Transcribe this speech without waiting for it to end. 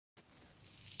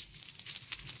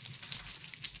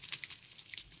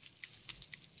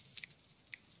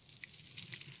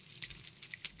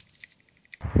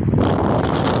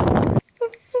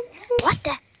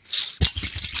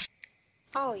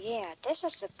Oh yeah, this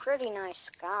is a pretty nice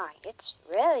sky. It's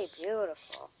really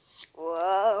beautiful.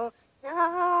 Whoa,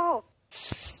 no!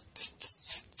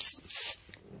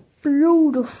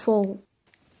 Beautiful.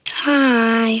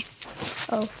 Hi.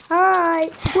 Oh, hi.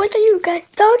 What are you guys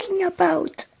talking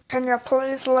about? Can you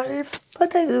please leave?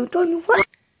 But I don't want.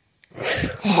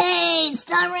 Hey,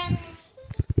 Siren!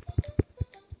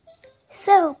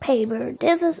 So, paper,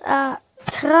 this is a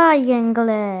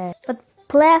triangle, but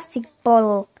plastic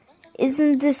bottle.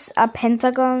 Isn't this a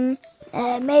pentagon?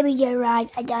 Maybe you're right.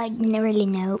 I don't really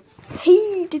know.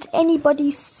 Hey, did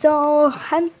anybody saw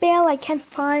Handbell? I can't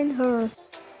find her.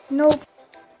 Nope.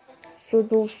 So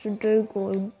those today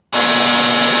going.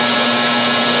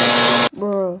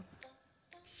 Bruh.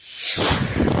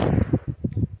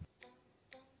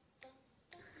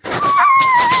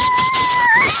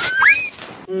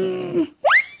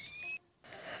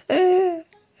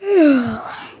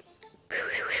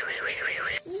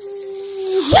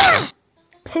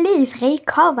 Please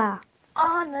recover.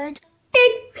 Arnold.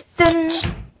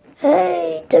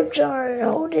 Hey, Tipjar,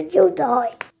 how did you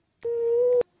die?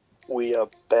 We are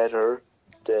better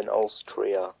than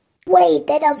Austria. Wait,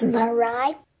 that doesn't sound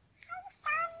right.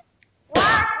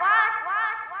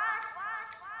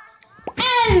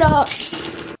 Hello.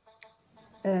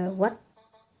 What?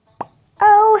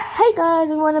 Oh, hey guys,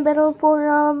 we want a battle for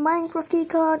Minecraft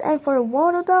keycard and for a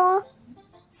water tower?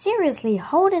 Seriously,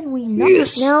 how did we not?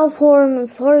 Yes. Now form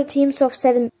 4 teams of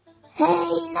 7.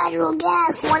 Hey, natural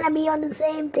gas, wanna be on the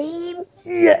same team?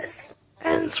 Yes.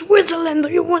 And Switzerland, do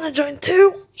you wanna join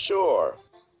too? Sure.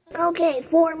 Okay,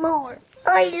 4 more.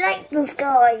 I like this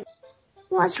guy.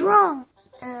 What's wrong?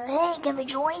 Hey, can we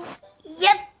join?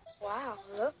 Yep. Wow,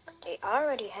 look, they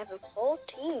already have a whole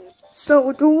team.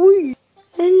 So do we.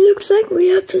 And it looks like we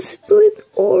have to split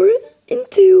or in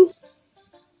 2.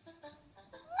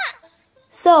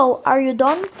 So, are you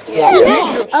done?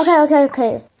 Yes.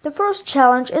 Okay. The first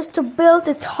challenge is to build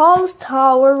the tallest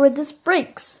tower with these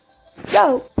bricks.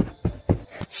 Go!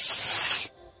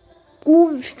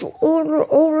 Oh,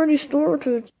 already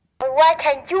started. Why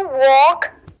can't you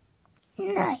walk?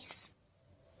 Nice.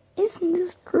 Isn't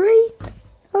this great?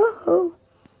 Oh.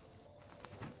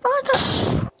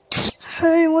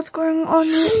 Hey, what's going on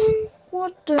here?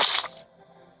 What the?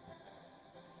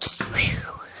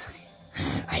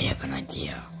 I have an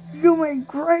idea. You made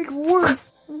great work.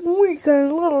 We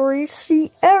can literally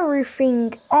see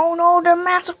everything. Oh no, the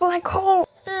massive black hole.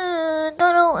 Don't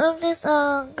know if this is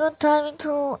a good time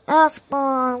to ask,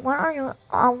 but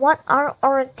what are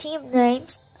our team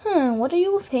names? What do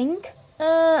you think?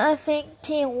 I think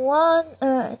team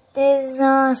 1,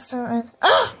 disaster and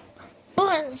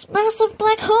massive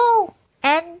black hole.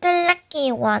 And the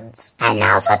lucky ones. And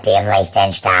also team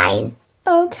Liechtenstein.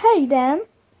 Okay then.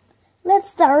 Let's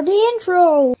start the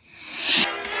intro.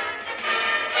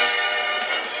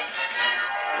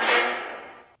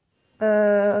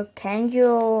 Can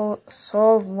you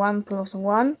solve 1 plus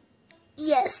 1?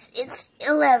 Yes, it's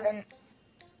 11.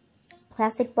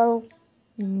 Plastic bottle?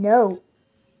 No.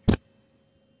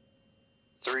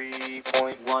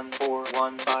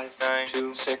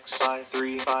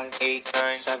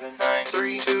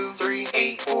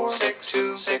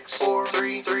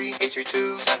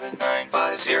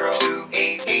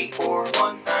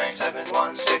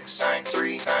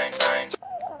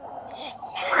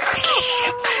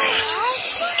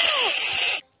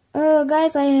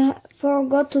 Guys, I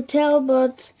forgot to tell,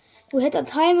 but we had a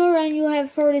timer and you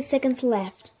have 30 seconds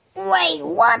left. Wait,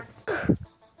 what?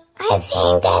 I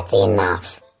think that's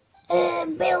enough.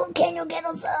 Bill, can you get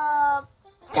us a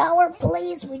tower,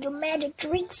 please, with your magic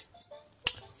tricks?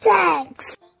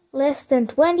 Thanks. Less than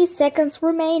 20 seconds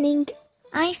remaining.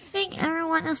 I think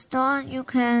everyone is done. You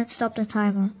can stop the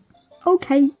timer.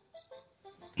 Okay.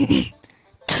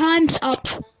 Time's up.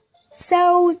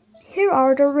 So, here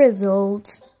are the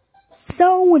results.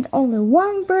 So, with only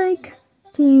 1 break,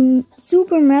 Team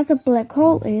Supermassive Black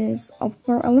Hole is up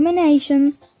for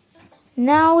elimination.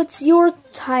 Now it's your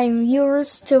time,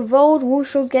 viewers, to vote who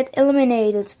should get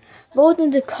eliminated. Vote in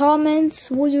the comments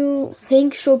who you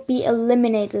think should be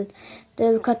eliminated.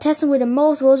 The contestant with the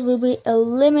most votes will be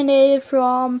eliminated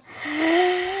from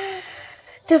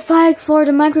the fight for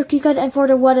the Minecraft keycard and for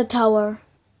the water tower.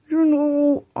 You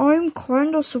know, I'm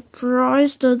kinda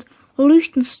surprised that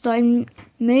Liechtenstein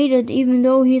made it even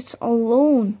though he's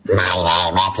alone. My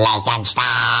name is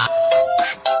Liechtenstein.